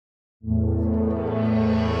What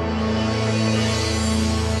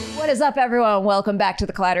is up, everyone? Welcome back to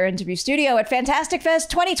the Collider Interview Studio at Fantastic Fest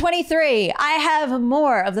 2023. I have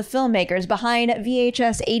more of the filmmakers behind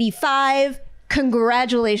VHS 85.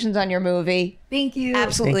 Congratulations on your movie. Thank you.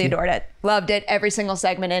 Absolutely adored it. Loved it. Every single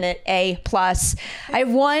segment in it. A+. I have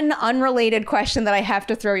one unrelated question that I have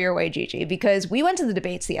to throw your way, Gigi, because we went to the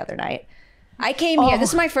debates the other night. I came here. This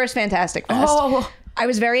is my first Fantastic Fest. I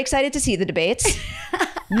was very excited to see the debates.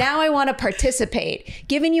 Now I want to participate.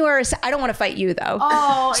 Given you are, I don't want to fight you though.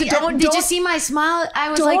 So did you see my smile? I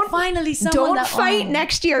was like, finally someone. Don't fight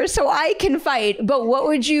next year so I can fight. But what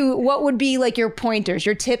would be like your pointers,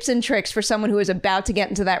 your tips and tricks for someone who is about to get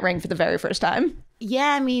into that ring for the very first time?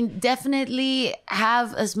 Yeah, I mean, definitely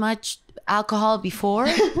have as much alcohol before.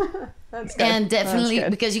 That's good. And definitely,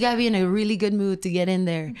 because you gotta be in a really good mood to get in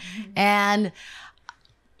there. And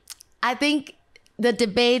I think the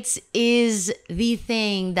debates is the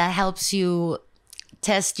thing that helps you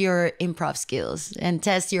test your improv skills and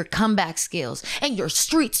test your comeback skills and your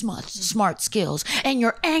street smart skills and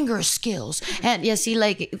your anger skills. And you see,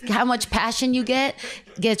 like, how much passion you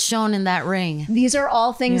gets shown in that ring. These are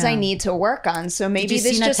all things I need to work on. So maybe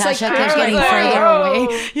this just Natasha like kept getting further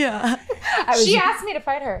away. Yeah. She asked me to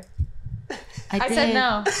fight her. I said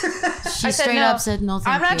no. She straight up said no, thank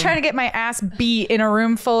you. I'm not trying to get my ass beat in a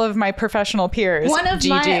room full of my professional peers. One of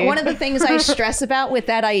the things I stress about with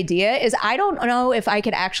that idea is I don't know if I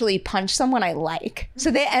could actually punch someone I like.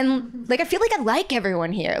 I feel like I like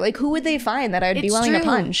everyone here. Like, who would they find that I'd be willing to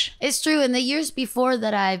punch? It's true. In the years before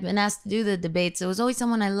that I've been asked to do the debates, it was always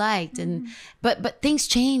someone I liked. And but things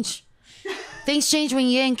change. Things change when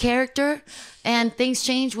you're in character. And things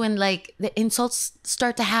change when, like, the insults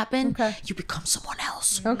start to happen. Okay. You become someone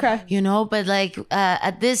else. Okay. You know, but like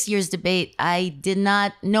at this year's debate, I did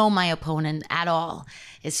not know my opponent at all.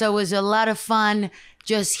 And so it was a lot of fun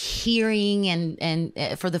just hearing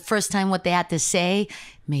and for the first time what they had to say.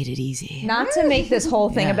 Made it easy. Not to make this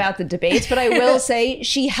whole thing about the debates, but I will say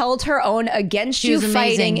she held her own against you,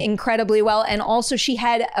 fighting incredibly well. And also she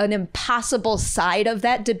had an impossible side of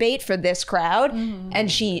that debate for this crowd.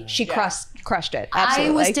 And she crushed it.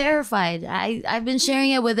 Absolutely. I was terrified. I've been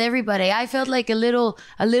sharing it with everybody. I felt like a little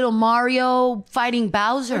Mario fighting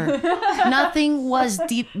Bowser. Nothing was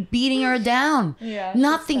beating her down.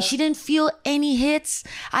 Nothing. She didn't feel any hits.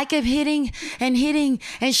 I kept hitting and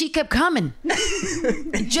she kept coming.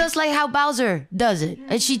 Just like how Bowser does it.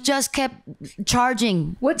 And she just kept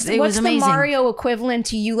charging. What's the Mario equivalent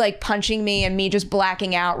to you like punching me and me just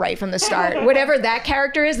blacking out right from the start? Whatever that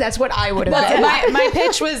character is, that's what I would have been. My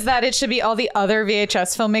pitch was that it should be all the other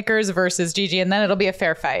VHS filmmakers versus Gigi, and then it'll be a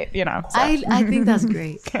fair fight, you know. So. I think that's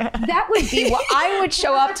great. That would be what I would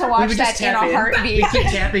show up to watch that in a heartbeat. We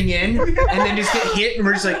keep tapping in and then just get hit and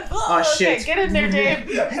we're just like, oh shit. Okay, get in there,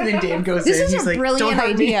 Dave. And then Dave goes This in. is He's a like, brilliant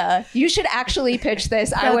don't idea. You should actually pitch this.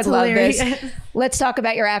 I would love this. Let's talk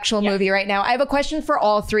about your actual movie right now. I have a question for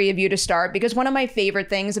all three of you to start, because one of my favorite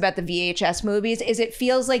things about the VHS movies is it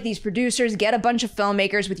feels like these producers get a bunch of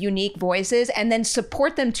filmmakers with unique voices and then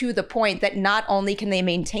support them to the point that not only can they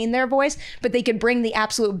maintain their voice, but they could bring the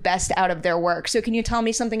absolute best out of their work. So can you tell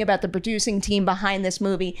me something about the producing team behind this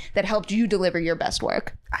movie that helped you deliver your best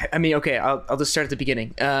work? I mean, okay, I'll just start at the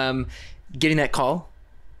beginning. Getting that call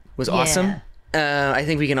was awesome. I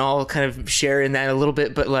think we can all kind of share in that a little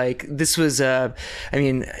bit, but like this was, I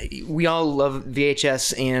mean, we all love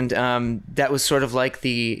VHS, and that was sort of like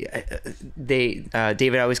David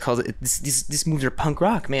always calls it, these movies are punk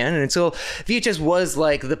rock, man. And so VHS was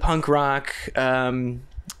like the punk rock found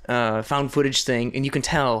footage thing, and you can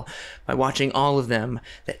tell by watching all of them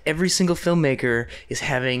that every single filmmaker is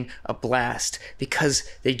having a blast because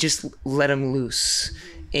they just let them loose.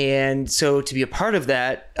 And so to be a part of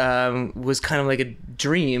that was kind of like a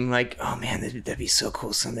dream. Like, oh man, that'd be so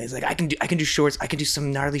cool some days. Like I can do shorts. I can do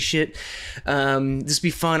some gnarly shit. This would be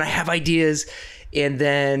fun. I have ideas. And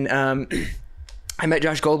then I met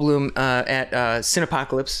Josh Goldblum at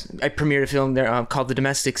Cinepocalypse. I premiered a film there called The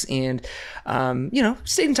Domestics, and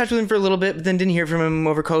stayed in touch with him for a little bit, but then didn't hear from him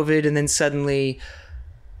over COVID. And then suddenly,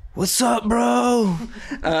 what's up, bro?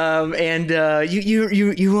 You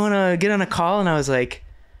want to get on a call? And I was like,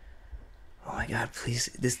 oh my God, please,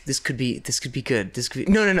 this could be good. This could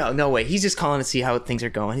be, no way. He's just calling to see how things are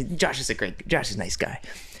going. Josh is a nice guy.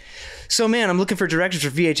 So man, I'm looking for directors for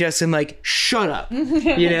VHS. I'm like, shut up.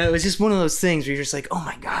 It was just one of those things where you're just like, oh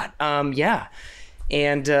my God. Yeah.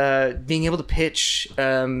 And being able to pitch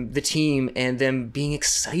the team and them being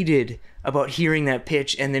excited about hearing that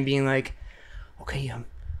pitch and then being like, okay,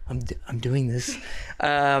 I'm doing this.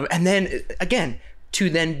 And then again, to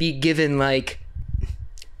then be given like,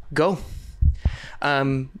 go.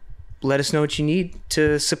 let us know what you need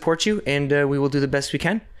to support you, and we will do the best we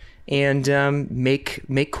can, and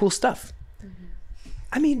make cool stuff.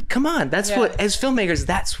 I mean, come on. That's what, as filmmakers,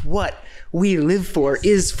 that's what we live for,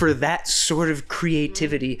 is for that sort of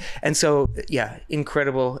creativity. And so, yeah,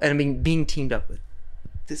 incredible. And I mean, being teamed up with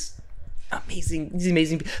these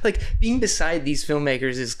amazing, like being beside these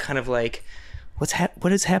filmmakers is kind of like,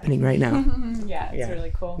 what is happening right now? It's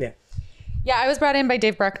really cool. Yeah. Yeah, I was brought in by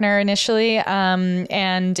Dave Bruckner initially,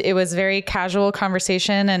 and it was very casual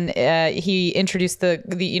conversation. And he introduced the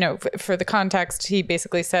for the context, he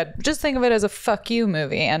basically said, just think of it as a fuck you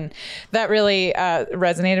movie. And that really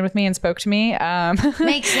resonated with me and spoke to me.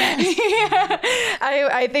 Makes sense.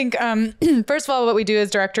 I think, first of all, what we do as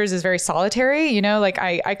directors is very solitary. Like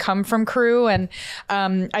I come from crew, and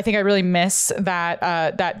I think I really miss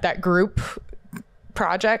that group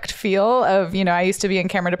project feel of, I used to be in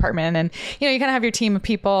camera department, and you kind of have your team of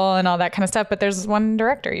people and all that kind of stuff, but there's one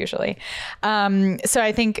director usually. So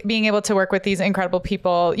I think being able to work with these incredible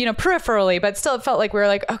people, peripherally, but still it felt like we were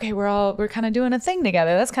like, okay, we're kind of doing a thing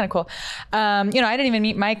together. That's kind of cool. I didn't even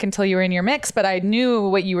meet Mike until you were in your mix, but I knew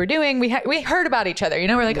what you were doing. We heard about each other.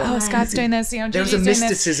 We're like, oh, Scott's doing this. There was a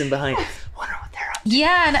mysticism behind it. Wonder what they're up to.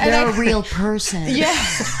 Yeah, and they're a real person.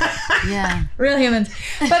 Yeah, real humans.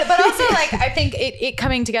 But also, like, I think it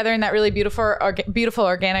coming together in that really beautiful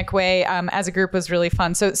organic way as a group was really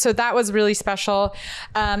fun. So that was really special.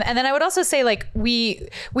 And then I would also say, like, we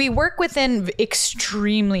work within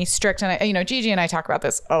extremely strict, and Gigi and I talk about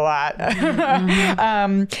this a lot.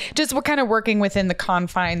 Just we're kind of working within the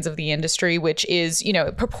confines of the industry, which is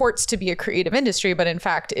purports to be a creative industry, but in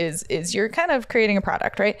fact is you're kind of creating a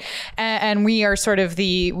product, right? And we are sort of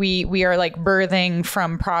we are like birthing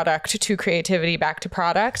from product to creativity back to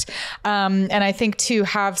product. And I think to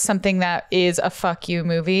have something that is a fuck you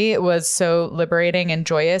movie was so liberating and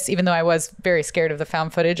joyous, even though I was very scared of the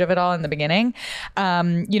found footage of it all in the beginning.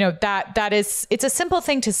 That is, it's a simple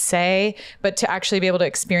thing to say, but to actually be able to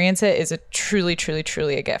experience it is a truly, truly,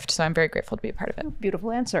 truly a gift. So I'm very grateful to be a part of it.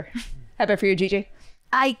 Beautiful answer. How about for you, Gigi?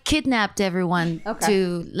 I kidnapped everyone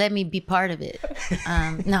to let me be part of it.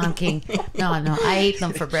 No, I'm kidding. No, I ate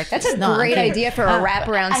them for breakfast. That's a great idea for a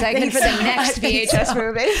wraparound segment for the next VHS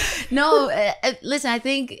movie. No, listen, I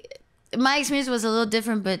think my experience was a little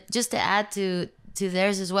different, but just to add to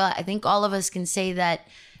theirs as well, I think all of us can say that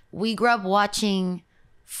we grew up watching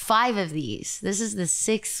 5 of these. This is the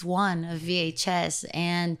 6th one of VHS,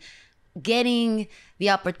 and getting the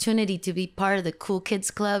opportunity to be part of the Cool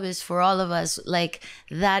Kids Club is for all of us like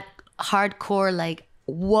that hardcore, like,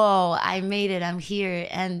 whoa, I made it, I'm here.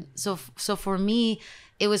 And so for me,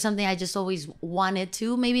 it was something I just always wanted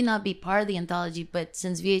to, maybe not be part of the anthology, but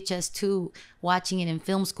since VHS 2, watching it in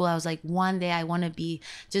film school, I was like, one day I want to be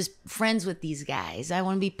just friends with these guys. I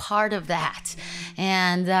want to be part of that.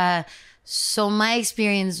 And so my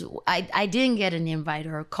experience, I didn't get an invite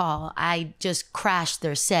or a call. I just crashed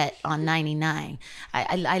their set on 99.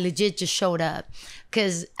 I legit just showed up,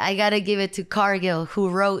 because I got to give it to Cargill, who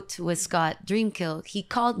wrote with Scott Dreamkill. He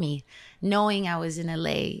called me knowing I was in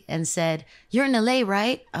LA and said, "You're in LA,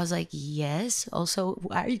 right?" I was like, "Yes." Also,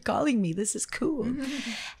 why are you calling me? This is cool.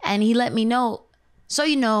 And he let me know. So,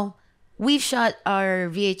 we've shot our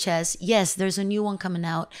VHS. Yes, there's a new one coming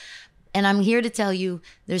out. And I'm here to tell you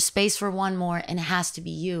there's space for one more, and it has to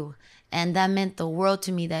be you. And that meant the world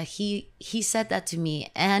to me that he said that to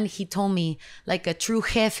me. And he told me, like a true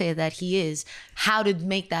jefe that he is, how to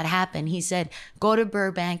make that happen. He said, go to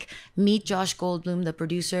Burbank, meet Josh Goldblum, the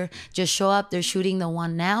producer, just show up. They're shooting the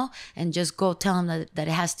one now, and just go tell him that it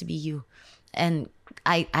has to be you. And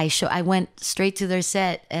I went straight to their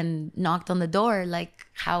set and knocked on the door, like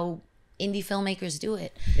how indie filmmakers do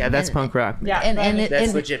it. Yeah, that's punk rock. Yeah, and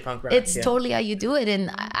that's legit punk rock. It's totally how you do it.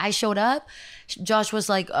 And I showed up. Josh was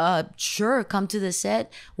like, sure, come to the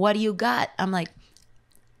set. What do you got? I'm like,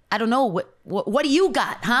 I don't know. What do you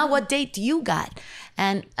got? Huh? What date do you got?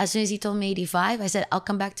 And as soon as he told me 85, I said, I'll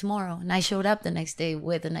come back tomorrow. And I showed up the next day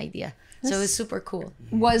with an idea. So it was super cool.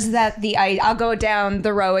 Was that I'll go down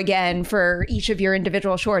the row again for each of your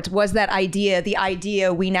individual shorts. Was that idea the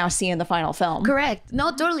idea we now see in the final film? Correct.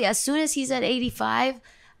 No, totally. As soon as he said 85,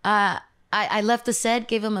 I left the set,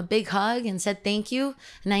 gave him a big hug and said thank you.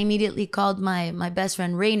 And I immediately called my best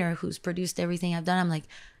friend Rainer, who's produced everything I've done. I'm like,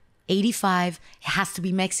 85, it has to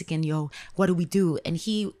be Mexican, yo. What do we do? And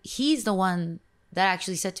he's the one that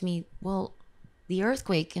actually said to me, well, the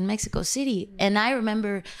earthquake in Mexico City. And I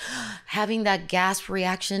remember having that gasp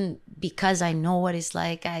reaction, because I know what it's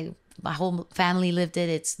like. My whole family lived it.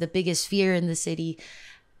 It's the biggest fear in the city.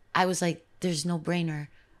 I was like, there's no brainer.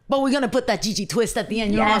 but we're gonna put that Gigi twist at the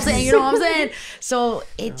end. You know what I'm saying? You know what I'm saying? So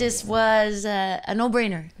it just was a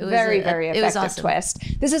no-brainer. It was very effective, it was awesome.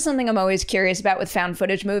 Twist. This is something I'm always curious about with found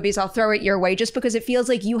footage movies. I'll throw it your way just because it feels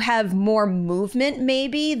like you have more movement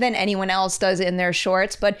maybe than anyone else does in their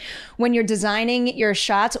shorts. But when you're designing your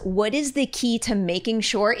shots, what is the key to making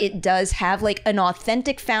sure it does have like an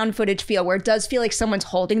authentic found footage feel, where it does feel like someone's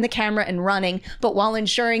holding the camera and running, but while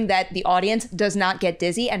ensuring that the audience does not get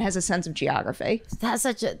dizzy and has a sense of geography? That's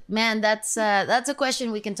such a, man, that's a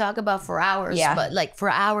question we can talk about for hours. Yeah. But like for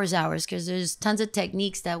hours, because there's tons of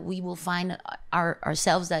techniques that we will find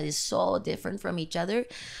ourselves that is so different from each other.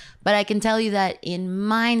 But I can tell you that in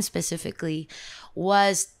mine specifically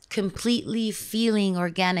was completely feeling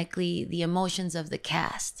organically the emotions of the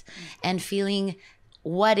cast and feeling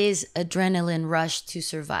what is adrenaline rush to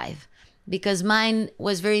survive. Because mine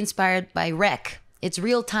was very inspired by Rec. It's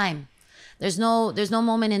real time. There's no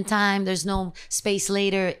moment in time. There's no space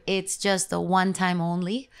later. It's just a one time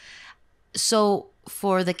only. So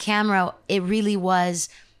for the camera, it really was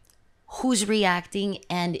who's reacting,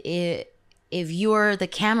 and if you're the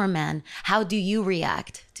cameraman, how do you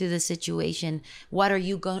react to the situation? What are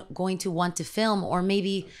you going to want to film? Or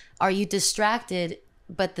maybe are you distracted,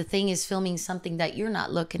 but the thing is filming something that you're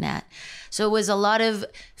not looking at? So it was a lot of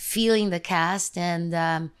feeling the cast,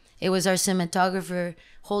 and it was our cinematographer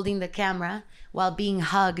holding the camera while being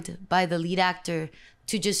hugged by the lead actor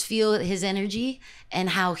to just feel his energy, and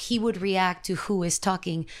how he would react to who is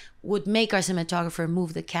talking would make our cinematographer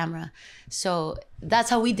move the camera. So that's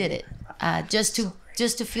how we did it, just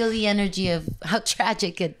to feel the energy of how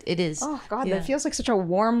tragic it is. Oh God, that feels like such a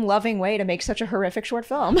warm, loving way to make such a horrific short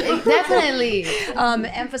film. Definitely.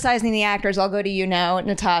 Emphasizing the actors, I'll go to you now,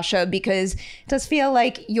 Natasha, because it does feel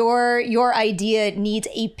like your idea needs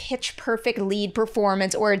a pitch perfect lead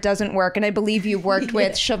performance or it doesn't work. And I believe you worked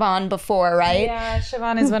with Siobhan before, right? Yeah,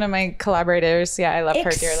 Siobhan is one of my collaborators. Yeah, I love her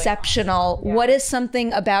dearly. Exceptional. Yeah. What is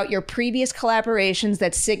something about your previous collaborations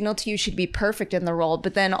that signaled to you she'd be perfect in the role?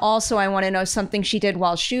 But then also I want to know something she did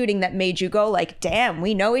while shooting that made you go like, damn,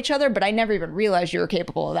 we know each other, but I never even realized you were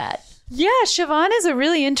capable of that. Yeah, Siobhan is a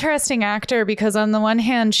really interesting actor because on the one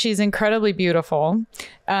hand, she's incredibly beautiful,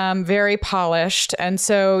 very polished. And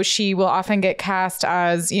so she will often get cast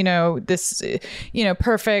as, this,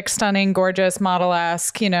 perfect, stunning, gorgeous,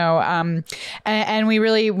 model-esque, and we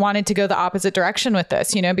really wanted to go the opposite direction with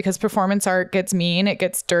this, because performance art gets mean, it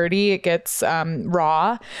gets dirty, it gets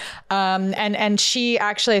raw. And she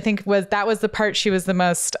actually, I think that was the part she was the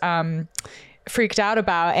most freaked out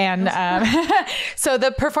about. And so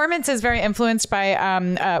the performance is very influenced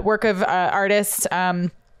by work of artists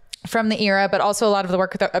from the era, but also a lot of the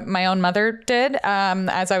work that my own mother did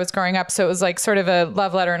as I was growing up. So it was like sort of a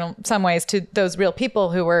love letter in some ways to those real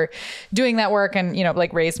people who were doing that work and,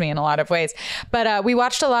 like raised me in a lot of ways. But we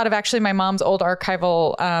watched a lot of actually my mom's old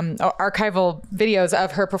archival videos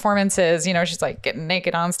of her performances. She's like getting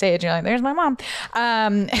naked on stage. You're like, there's my mom.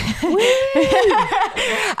 But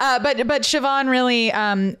Siobhan really,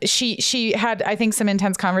 she had, I think, some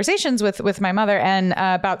intense conversations with my mother and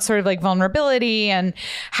about sort of like vulnerability and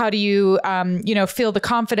how do you, feel the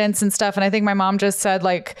confidence and stuff. And I think my mom just said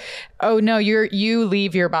like, oh no, you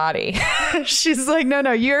leave your body. She's like,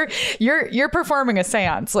 no, you're performing a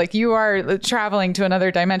seance. Like you are traveling to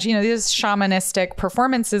another dimension. These shamanistic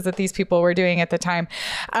performances that these people were doing at the time.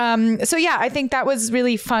 So yeah, I think that was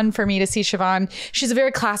really fun for me to see Siobhan. She's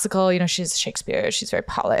very classical, she's Shakespeare. She's very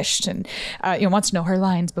polished and, wants to know her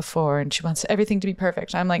lines before and she wants everything to be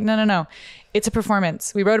perfect. I'm like, no. It's a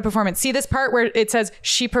performance. We wrote a performance. See this part where it says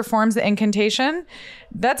she performs the incantation?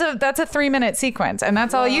 That's a 3-minute sequence. And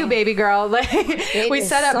that's all you, baby girl. Like we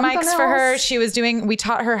set up mics for her. We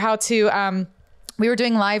taught her how to, we were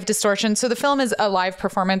doing live distortion. So the film is a live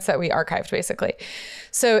performance that we archived basically.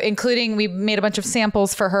 So including, we made a bunch of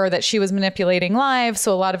samples for her that she was manipulating live.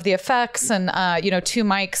 So a lot of the effects and, 2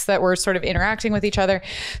 mics that were sort of interacting with each other.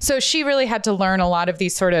 So she really had to learn a lot of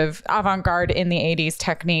these sort of avant-garde in the 80s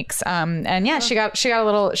techniques. And yeah, she got a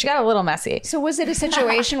little messy. So was it a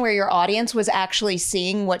situation where your audience was actually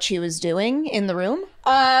seeing what she was doing in the room?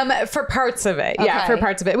 For parts of it. Yeah, for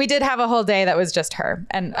parts of it. We did have a whole day that was just her.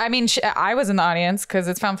 And I mean, I was in the audience because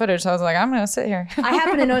it's found footage. So I was like, I'm going to sit here. I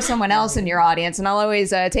happen to know someone else in your audience and I'll always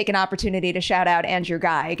always take an opportunity to shout out Andrew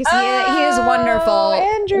Guy because he is wonderful.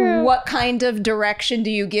 Andrew. What kind of direction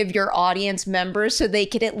do you give your audience members so they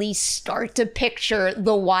could at least start to picture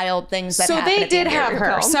the wild things that happen? So they at the did end of have your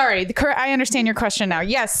her. film? Sorry, I understand your question now.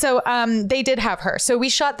 Yes, so they did have her. So we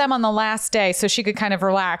shot them on the last day so she could kind of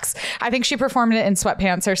relax. I think she performed it in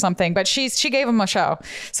sweatpants or something, but she gave them a show.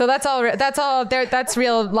 So that's all. That's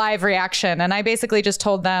real live reaction. And I basically just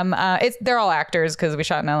told them they're all actors because we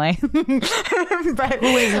shot in LA.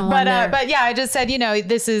 but yeah, I just said,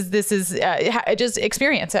 this is just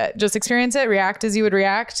experience it. Just experience it. React as you would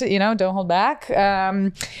react. Don't hold back.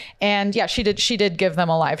 And yeah, she did give them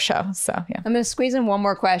a live show. So yeah. I'm going to squeeze in one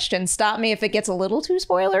more question. Stop me if it gets a little too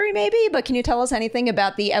spoilery, maybe. But can you tell us anything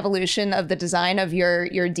about the evolution of the design of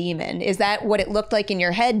your demon? Is that what it looked like in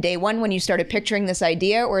your head day one when you started picturing this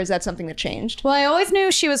idea, or is that something that changed? Well, I always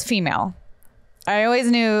knew she was female. I always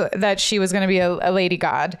knew that she was going to be a lady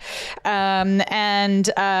god, and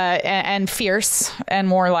fierce and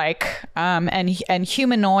warlike, and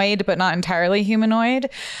humanoid, but not entirely humanoid.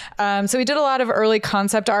 So we did a lot of early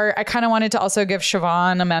concept art. I kind of wanted to also give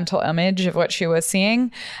Siobhan a mental image of what she was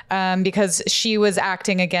seeing, because she was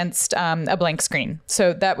acting against a blank screen.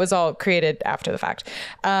 So that was all created after the fact.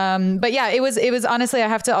 But yeah, it was honestly, I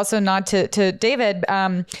have to also nod to David,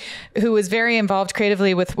 who was very involved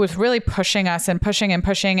creatively with really pushing us and pushing. And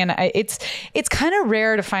it's kind of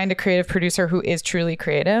rare to find a creative producer who is truly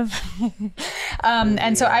creative.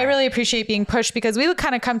 And so I really appreciate being pushed because we would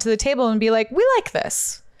kind of come to the table and be like, we like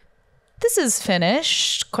this. This is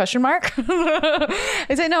finished, ? I say,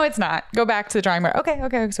 no, it's not. Go back to the drawing board.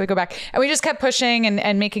 Okay. So we go back and we just kept pushing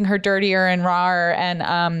and making her dirtier and rawer.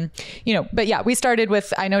 And, but yeah, we started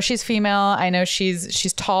with, I know she's female. I know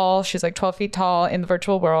she's tall. She's like 12 feet tall in the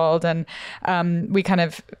virtual world. And we kind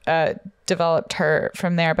of developed her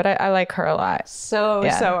from there, but I like her a lot. So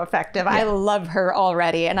effective. Yeah. I love her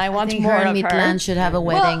already, and I want more of her. Mitlan should have a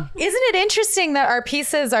wedding. Well, isn't it interesting that our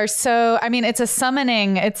pieces are so? I mean, it's a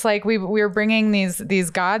summoning. It's like we're bringing these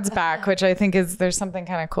gods back, which I think there's something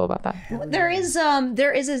kind of cool about that. There is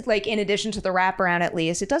like, in addition to the wraparound, at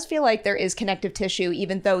least, it does feel like there is connective tissue,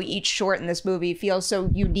 even though each short in this movie feels so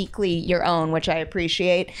uniquely your own, which I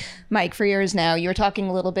appreciate. Mike, for yours now, you were talking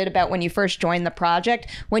a little bit about when you first joined the project.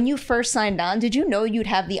 When you first signed on, did you know you'd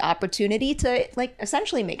have the opportunity to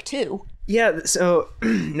essentially make two? Yeah, so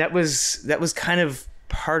that was kind of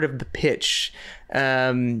part of the pitch.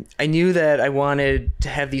 I knew that I wanted to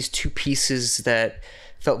have these two pieces that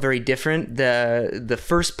felt very different. The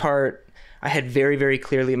first part I had very, very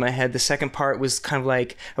clearly in my head. The second part was kind of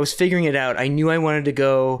like I was figuring it out. I knew I wanted to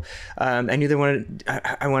go. I knew I wanted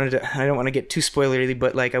to. I don't want to get too spoilery,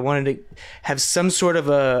 but like I wanted to have some sort of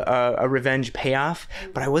a revenge payoff,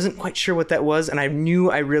 but I wasn't quite sure what that was, and I knew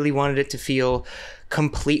I really wanted it to feel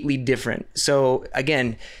completely different. So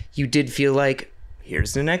again, you did feel like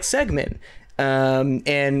here's the next segment.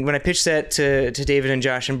 And when I pitched that to David and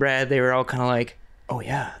Josh and Brad, they were all kind of like, oh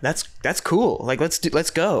yeah, that's cool. Like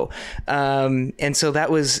let's go. And so that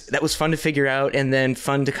was fun to figure out, and then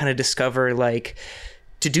fun to kind of discover, like,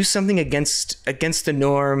 to do something against the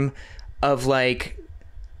norm of like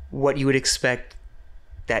what you would expect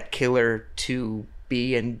that killer to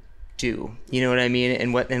be and do. You know what I mean?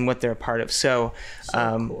 And what they're a part of. So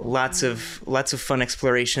cool. lots of fun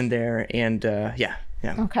exploration there, and yeah.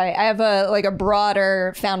 Yeah. Okay, I have a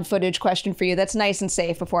broader found footage question for you that's nice and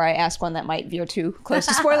safe before I ask one that might veer too close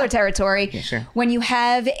to spoiler territory. Yeah, sure. When you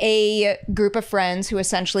have a group of friends who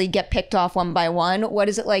essentially get picked off one by one, what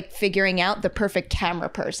is it like figuring out the perfect camera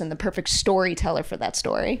person, the perfect storyteller for that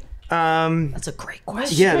story? That's a great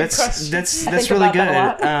question. Yeah, that's really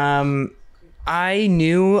good. I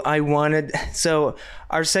knew I wanted, so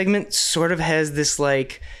our segment sort of has this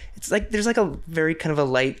like, it's like there's like a very kind of a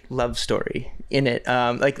light love story in it,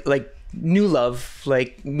 like new love,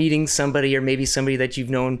 like meeting somebody or maybe somebody that you've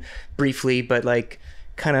known briefly, but like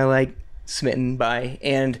kind of like smitten by.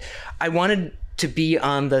 And I wanted to be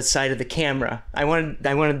on the side of the camera. I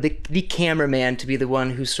wanted the cameraman to be the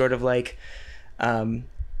one who's sort of like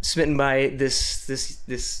smitten by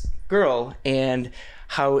this girl and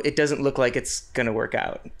how it doesn't look like it's gonna work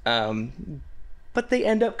out. But they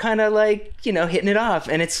end up kind of like, hitting it off,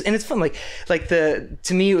 and it's fun. To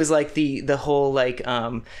me it was like the whole like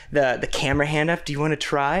the camera handoff. Do you want to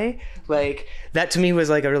try? Like that to me was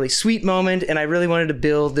like a really sweet moment, and I really wanted to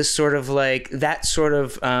build this sort of like that sort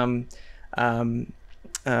of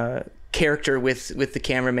character with the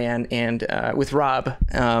cameraman and with Rob,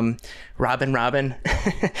 Robin,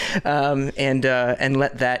 and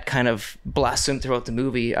let that kind of blossom throughout the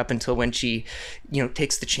movie up until when she,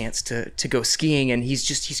 takes the chance to go skiing, and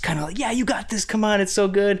he's kind of like, yeah, you got this, come on, it's so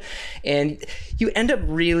good. And you end up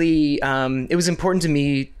really, it was important to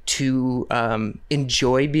me to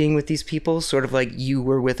enjoy being with these people, sort of like you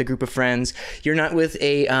were with a group of friends. You're not with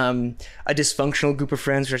a dysfunctional group of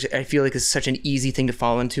friends, which I feel like is such an easy thing to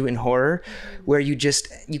fall into in horror, where you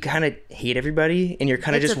kind of hate everybody, and you're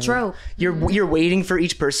kind of just a trope. You're waiting for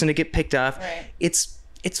each person to get picked off. Right.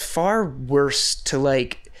 It's far worse to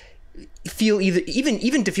like feel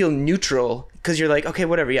even to feel neutral, because you're like, okay,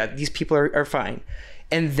 whatever, yeah, these people are fine,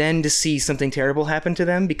 and then to see something terrible happen to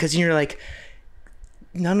them, because you're like,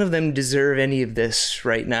 none of them deserve any of this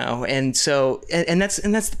right now. And so, and that's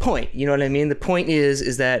the point, you know what I mean? The point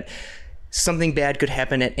is that something bad could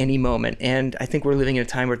happen at any moment. And I think we're living in a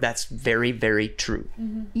time where that's very, very true.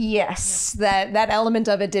 Mm-hmm. Yes, that element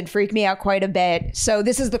of it did freak me out quite a bit. So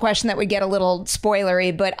this is the question that would get a little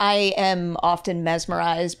spoilery, but I am often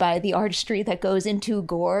mesmerized by the artistry that goes into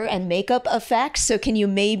gore and makeup effects. So can you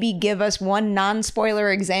maybe give us one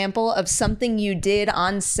non-spoiler example of something you did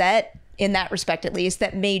on set, in that respect at least,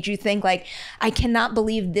 that made you think like, I cannot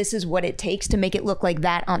believe this is what it takes to make it look like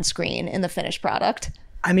that on screen in the finished product?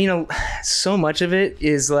 I mean, so much of it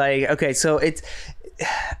is like, okay, so it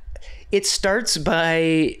starts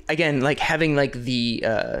by, again, like having like the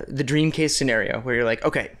dream case scenario where you're like,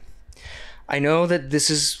 okay, I know that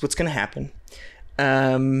this is what's going to happen.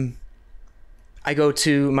 I go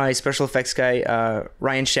to my special effects guy,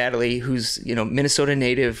 Ryan Shadley, who's, Minnesota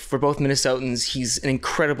native. We're both Minnesotans. He's an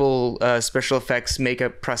incredible special effects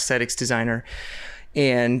makeup prosthetics designer.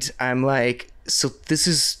 And I'm like, so this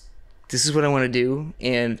is what I want to do.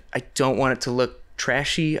 And I don't want it to look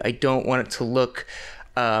trashy. I don't want it to look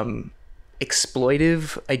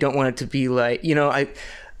exploitive. I don't want it to be like,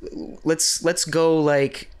 let's go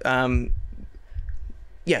like,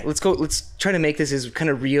 yeah, let's try to make this as kind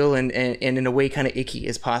of real and in a way kind of icky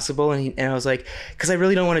as possible. And I was like, because I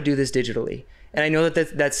really don't want to do this digitally. And I know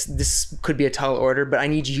that this could be a tall order, but I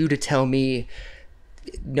need you to tell me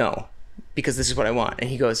no, because this is what I want. And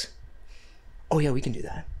he goes, oh yeah, we can do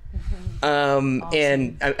that. Awesome.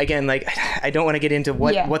 And again, like, I don't want to get into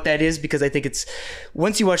what that is, because I think it's,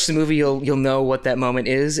 once you watch the movie, you'll know what that moment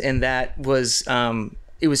is. And that was,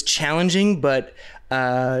 it was challenging, but,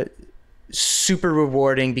 super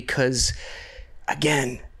rewarding, because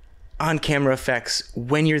again, on camera effects,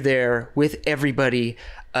 when you're there with everybody,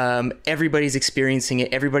 everybody's experiencing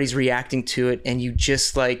it, everybody's reacting to it, and you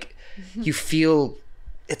just like, you feel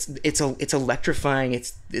it's electrifying.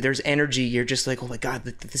 There's energy. You're just like, oh my God,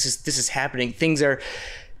 this is happening.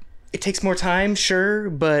 It takes more time, sure,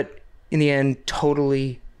 but in the end,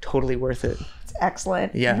 totally worth it. It's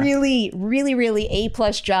excellent. Yeah. Really, really, really A+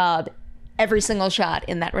 job. Every single shot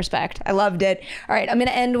in that respect. I loved it. All right, I'm going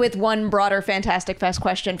to end with one broader Fantastic Fest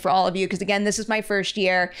question for all of you, because again, this is my first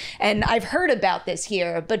year and I've heard about this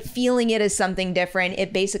here, but feeling it as something different,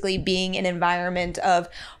 it basically being an environment of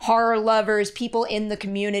horror lovers, people in the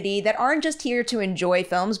community that aren't just here to enjoy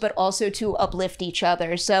films, but also to uplift each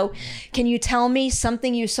other. So can you tell me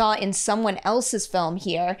something you saw in someone else's film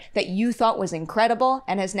here that you thought was incredible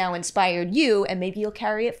and has now inspired you, and maybe you'll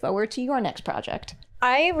carry it forward to your next project?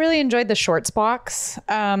 I really enjoyed the shorts box.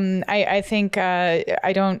 I think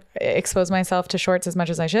I don't expose myself to shorts as much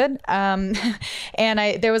as I should. And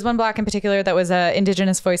there was one block in particular that was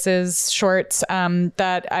Indigenous Voices shorts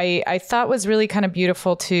that I thought was really kind of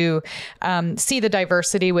beautiful to see the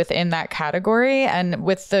diversity within that category. And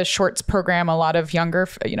with the shorts program, a lot of younger,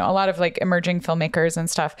 a lot of like emerging filmmakers and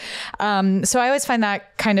stuff. So I always find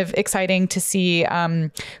that kind of exciting to see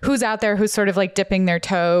who's out there, who's sort of like dipping their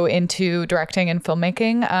toe into directing and filmmaking.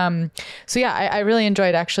 So yeah, I really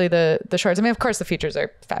enjoyed actually the shorts. I mean, of course the features are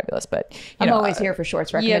fabulous, but I'm always here for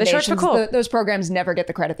shorts recommendations. Yeah, the shorts were cool. Those programs never get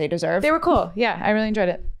the credit they deserve. They were cool. Yeah, I really enjoyed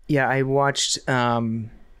it. Yeah, I watched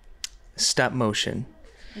stop motion.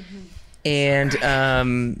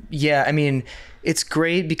 And yeah, I mean, it's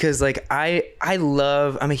great because like I'm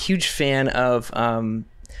a huge fan of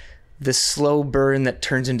the slow burn that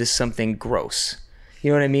turns into something gross.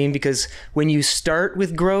 You know what I mean? Because when you start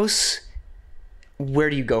with gross, where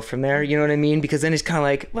do you go from there? You know what I mean? Because then it's kind of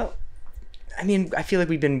like, well, I mean, I feel like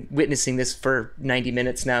we've been witnessing this for 90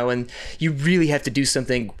 minutes now, and you really have to do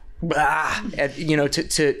something,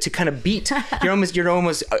 to kind of beat.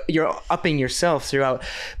 You're upping yourself throughout.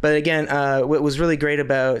 But again, what was really great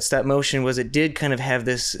about stop motion was it did kind of have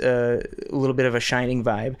this little bit of a Shining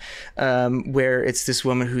vibe, where it's this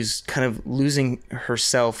woman who's kind of losing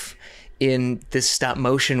herself in this stop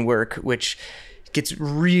motion work, which gets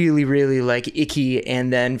really, really like icky.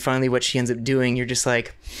 And then finally what she ends up doing, you're just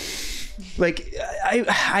like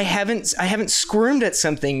I haven't squirmed at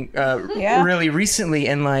something really recently.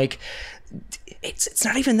 And like, it's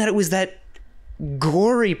not even that it was that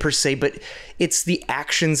gory per se, but it's the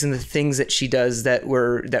actions and the things that she does that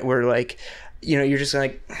were like, you know, you're just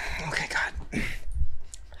like, okay, God.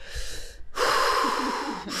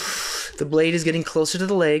 The blade is getting closer to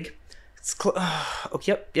the leg. It's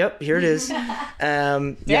yep, here it is. Now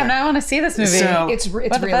I want to see this movie. So, it's really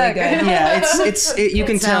good. Yeah, you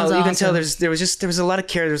can tell there was a lot of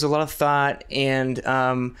care, there's a lot of thought, and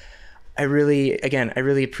I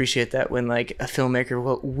really appreciate that when like a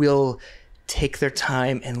filmmaker will take their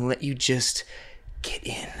time and let you just get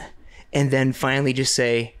in, and then finally just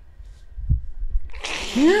say,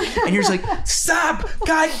 and you're just like, stop,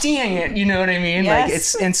 god dang it, you know what I mean?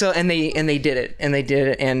 Yes. Like it's and they did it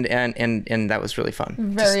and that was really fun.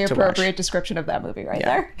 Very appropriate description of that movie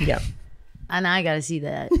there. Yeah. And I gotta see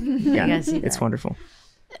that. Yeah, I gotta see it's that. wonderful.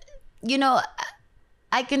 You know,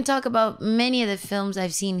 I can talk about many of the films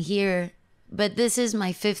I've seen here, but this is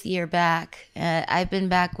my 5th year back. I've been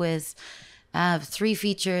back with 3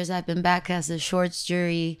 features. I've been back as a shorts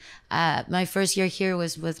jury. My first year here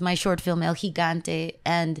was with my short film El Gigante,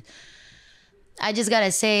 and I just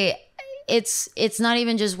gotta say, it's not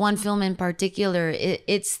even just one film in particular.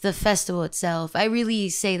 It's the festival itself. I really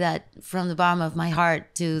say that from the bottom of my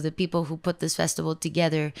heart to the people who put this festival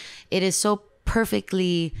together. It is so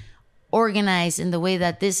perfectly organized in the way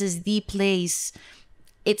that this is the place.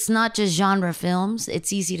 It's not just genre films.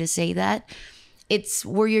 It's easy to say that. It's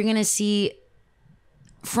where you're gonna see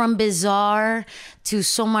from bizarre to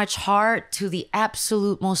so much heart to the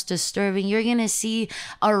absolute most disturbing. You're gonna see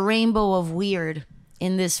a rainbow of weird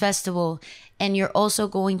in this festival, and you're also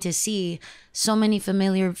going to see so many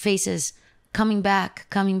familiar faces coming back.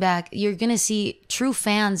 You're gonna see true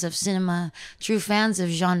fans of cinema, true fans of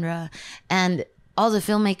genre, and all the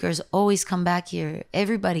filmmakers always come back here.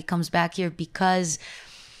 Everybody comes back here because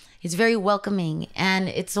it's very welcoming, and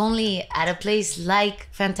it's only at a place like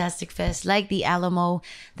Fantastic Fest, like the Alamo,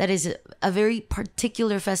 that is a very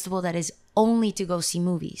particular festival that is only to go see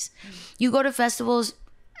movies. You go to festivals,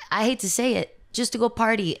 I hate to say it, just to go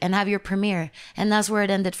party and have your premiere, and that's where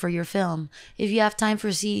it ended for your film. If you have time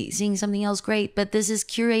for seeing something else, great, but this is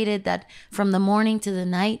curated that from the morning to the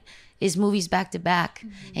night is movies back to back,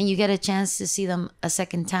 and you get a chance to see them a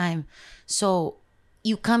second time. So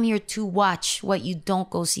you come here to watch what you don't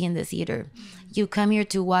go see in the theater. You come here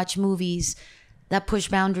to watch movies that push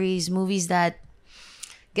boundaries, movies that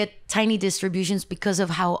get tiny distributions because of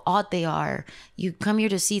how odd they are. You come here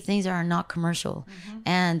to see things that are not commercial.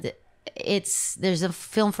 And there's a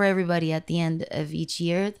film for everybody at the end of each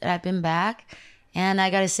year that I've been back. And I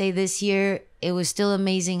gotta say, this year, it was still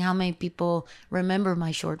amazing how many people remember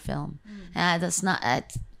my short film. It's not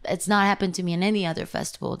happened to me in any other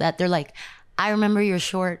festival, that they're like, I remember your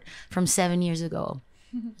short from 7 years ago.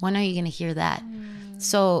 When are you going to hear that?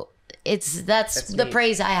 So that's the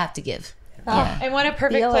praise I have to give. Yeah. And what a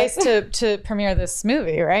perfect place to premiere this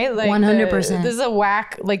movie, right? Like 100%. This is a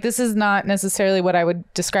whack, like this is not necessarily what I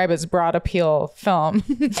would describe as broad appeal film,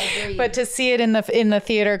 but to see it in the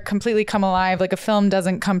theater completely come alive, like a film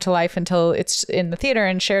doesn't come to life until it's in the theater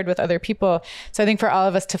and shared with other people. So I think for all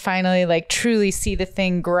of us to finally like truly see the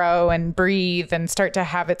thing grow and breathe and start to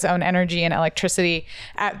have its own energy and electricity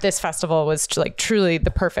at this festival was like truly the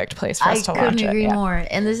perfect place for us to watch it. I couldn't agree more.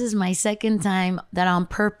 And this is my second time that on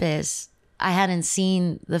purpose I hadn't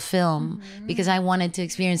seen the film because I wanted to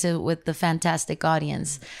experience it with the fantastic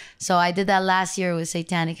audience. So I did that last year with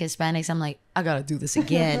Satanic Hispanics. I'm like, I gotta do this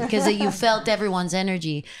again because you felt everyone's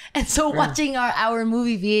energy. And so watching our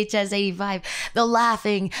movie VHS 85, the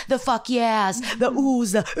laughing, the fuck yes, the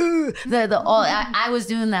oohs, the all, I was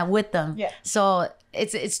doing that with them. Yeah. So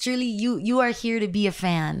it's truly you are here to be a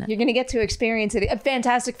fan. You're going to get to experience it.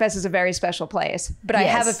 Fantastic Fest is a very special place, but I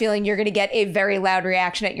have a feeling you're going to get a very loud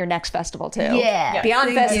reaction at your next festival too. Yeah.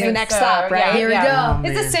 Beyond Fest is the next stop, right? Here we go. Oh,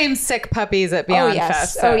 it's the same sick puppies at Beyond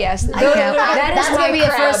Fest. So. Oh yes. That's gonna be a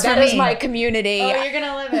first for me. That is my community. Oh, you're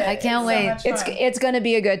gonna live it. I can't wait. It's going to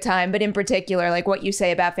be a good time, but in particular, like what you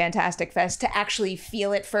say about Fantastic Fest, to actually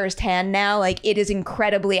feel it firsthand now, like it is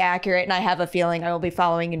incredibly accurate, and I have a feeling I will be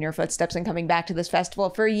following in your footsteps and coming back to this festival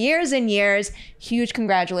for years and years. Huge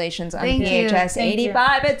congratulations on VHS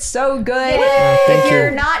 85. It's so good. If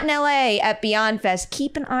you're not in LA at Beyond Fest,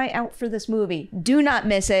 keep an eye out for this movie. Do not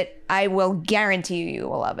miss it. I will guarantee you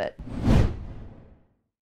will love it.